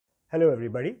Hello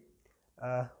everybody,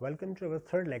 welcome to our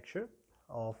third lecture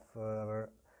of our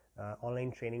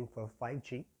online training for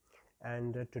 5G,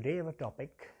 and today our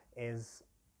topic is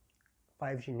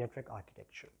 5G network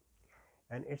architecture,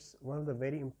 and it's one of the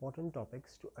very important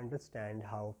topics to understand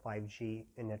how 5G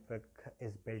network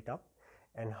is built up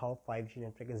and how 5G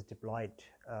network is deployed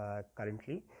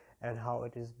currently, and how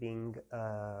it is being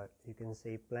you can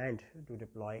say planned to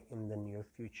deploy in the near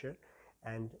future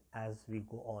and as we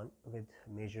go on with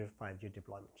major 5G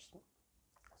deployments. So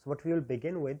what we will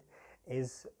begin with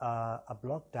is a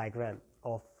block diagram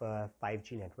of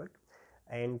 5G network,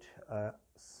 and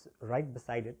right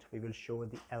beside it we will show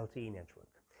the LTE network,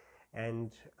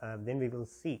 and then we will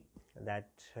see that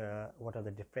what are the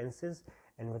differences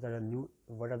and what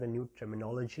are the new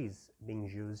terminologies being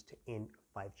used in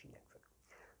 5G network.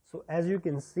 So as you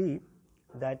can see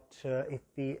that if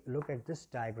we look at this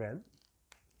diagram,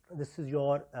 this is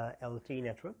your LTE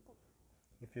network,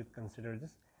 if you consider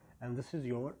this, and this is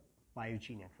your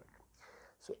 5G network.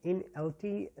 So in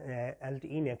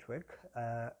LTE network,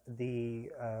 the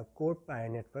core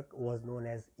network was known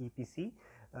as EPC,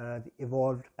 the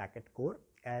Evolved Packet Core,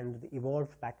 and the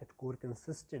Evolved Packet Core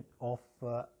consisted of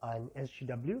an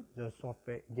SGW, the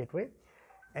software gateway,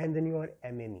 and then your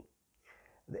MME.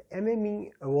 The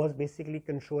MME was basically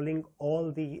controlling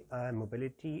all the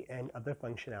mobility and other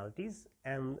functionalities,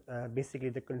 and basically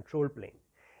the control plane,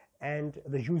 and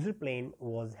the user plane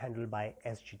was handled by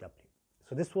SGW.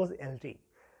 So this was LTE.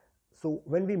 So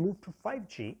when we move to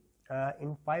 5G,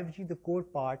 in 5G the core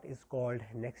part is called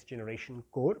next generation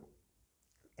core,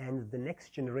 and the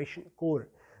next generation core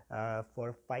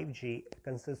for 5G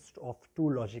consists of two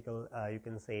logical you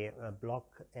can say block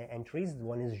entries.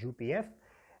 One is UPF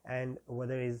and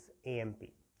other is AMP.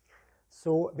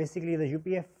 So basically the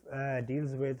UPF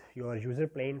deals with your user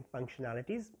plane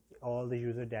functionalities, all the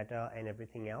user data and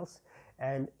everything else,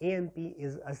 and AMP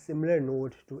is a similar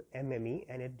node to MME,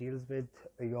 and it deals with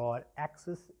your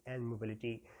access and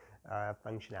mobility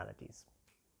functionalities.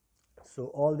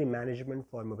 So all the management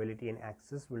for mobility and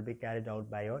access will be carried out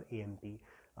by your AMP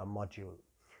module.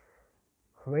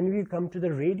 When we come to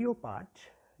the radio part,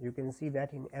 you can see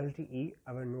that in LTE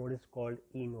our node is called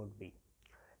E node B.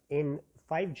 In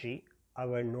 5G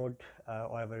our node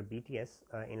or our BTS,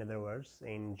 in other words,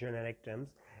 in generic terms,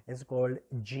 is called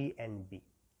GNB,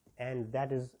 and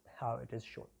that is how it is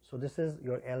shown. So this is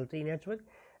your LTE network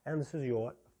and this is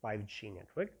your 5G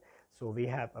network. So we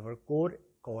have our core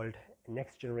called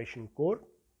next generation core,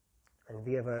 and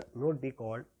we have a node B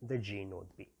called the G node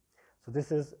B. So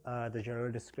this is the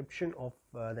general description of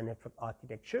the network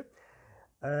architecture.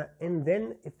 And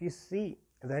then if you see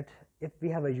that if we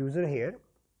have a user here,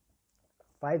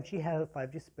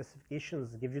 5G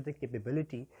specifications give you the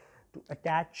capability to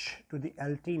attach to the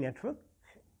LTE network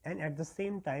and at the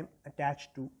same time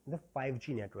attach to the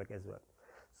 5G network as well.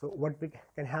 So what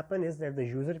can happen is that the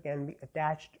user can be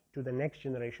attached to the next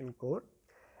generation core,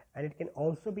 and it can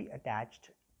also be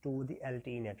attached to the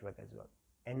LTE network as well,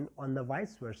 and on the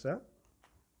vice versa,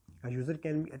 a user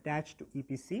can be attached to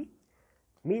EPC.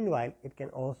 Meanwhile, it can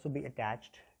also be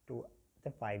attached to the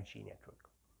 5G network.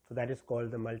 So that is called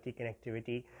the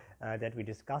multi-connectivity that we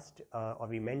discussed or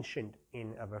we mentioned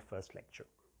in our first lecture.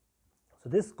 So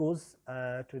this goes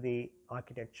to the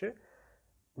architecture.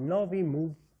 Now we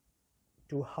move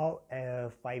to how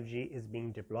 5G is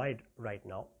being deployed right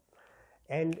now.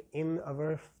 And in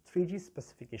our 3G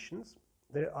specifications,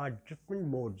 there are different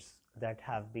modes that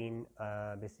have been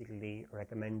basically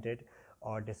recommended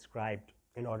or described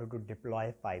in order to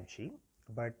deploy 5G,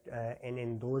 but and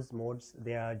in those modes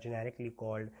they are generically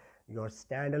called your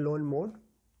standalone mode,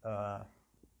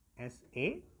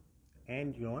 SA,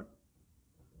 and your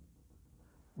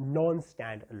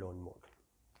non-standalone mode.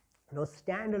 Now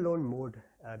standalone mode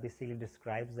basically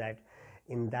describes that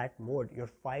in that mode your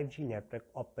 5G network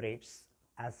operates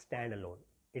as standalone.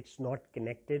 It's not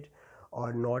connected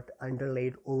or not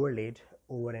overlaid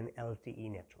over an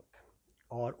LTE network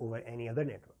or over any other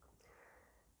network.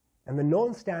 And the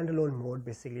non-standalone mode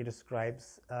basically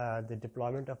describes the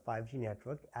deployment of 5G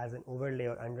network as an overlay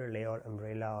or underlay or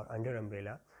umbrella or under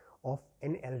umbrella of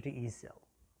an LTE cell.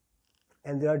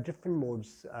 And there are different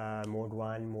modes, mode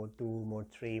 1, mode 2,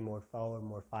 mode 3, mode 4,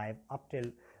 mode 5, up till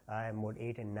mode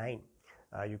 8 and 9.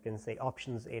 You can say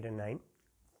options 8 and 9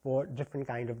 for different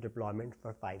kind of deployment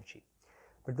for 5G.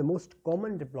 But the most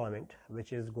common deployment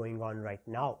which is going on right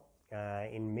now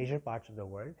in major parts of the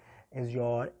world is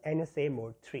your NSA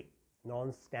mode 3,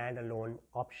 non-standalone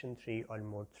option 3 or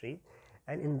mode 3.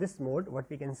 And in this mode what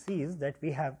we can see is that we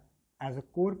have as a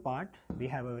core part we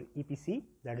have our EPC,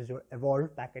 that is your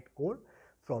Evolved Packet Core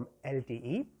from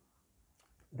LTE.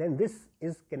 Then this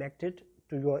is connected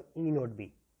to your E node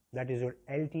B, that is your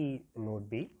LTE node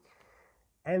B,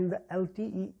 and the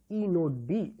LTE E node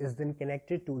B is then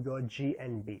connected to your G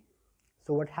and B.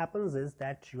 So what happens is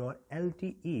that your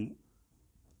LTE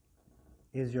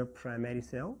is your primary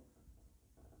cell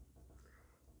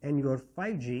and your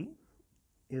 5G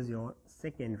is your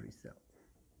secondary cell.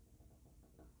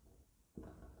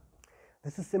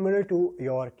 This is similar to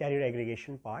your carrier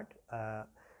aggregation part,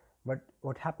 but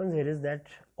what happens here is that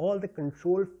all the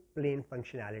control plane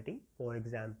functionality, for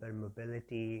example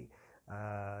mobility,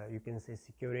 you can say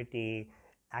security,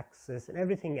 access, and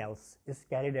everything else is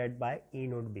carried out by E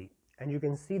node B. And you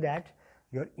can see that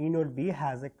your E node B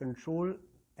has a control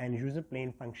and user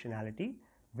plane functionality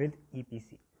with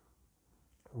EPC,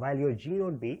 while your G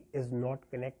node B is not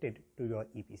connected to your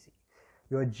EPC.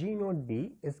 Your G node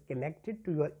B is connected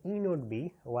to your E node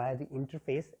B via the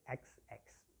interface XX,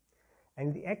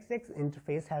 and the XX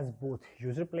interface has both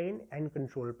user plane and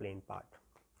control plane part.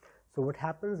 So what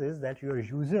happens is that your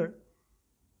user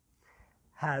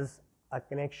has a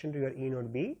connection to your E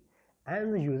node B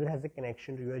and the user has a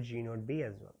connection to your G node B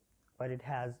as well, but it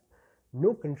has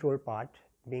no control part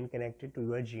being connected to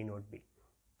your G node B.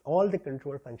 All the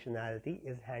control functionality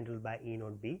is handled by E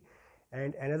node B.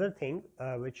 And another thing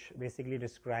which basically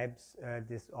describes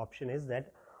this option is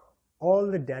that all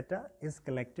the data is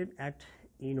collected at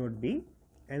E node B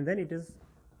and then it is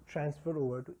transferred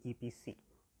over to EPC.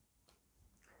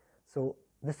 So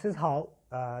this is how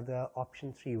the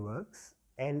option 3 works,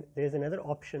 and there is another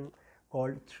option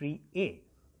called 3A,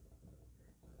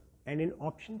 and in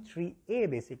option 3A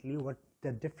basically what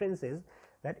the difference is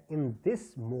that in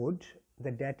this mode the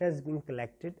data is being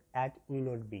collected at E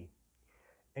node B,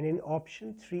 and in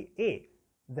option 3A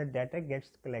the data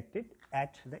gets collected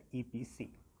at the EPC.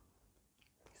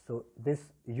 So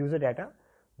this user data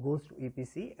goes to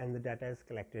EPC and the data is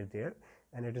collected there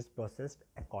and it is processed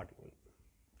accordingly.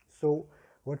 So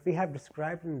what we have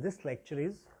described in this lecture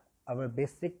is our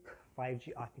basic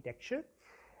 5G architecture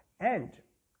and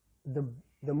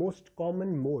the most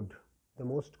common mode, the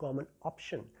most common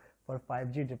option for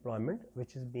 5G deployment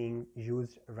which is being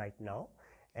used right now.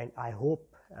 And I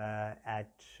hope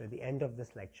at the end of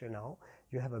this lecture now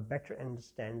you have a better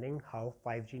understanding how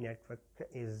 5G network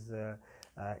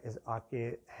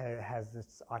has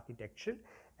its architecture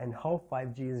and how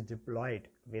 5G is deployed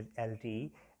with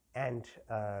LTE and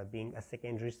being a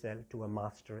secondary cell to a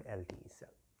master LTE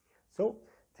cell. So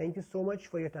thank you so much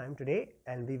for your time today,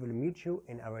 and we will meet you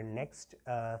in our next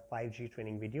 5G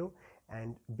training video,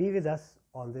 and be with us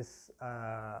on this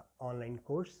online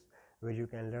course where you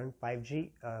can learn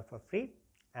 5G for free.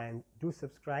 And do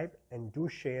subscribe and do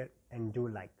share and do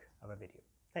like our video.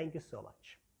 Thank you so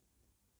much.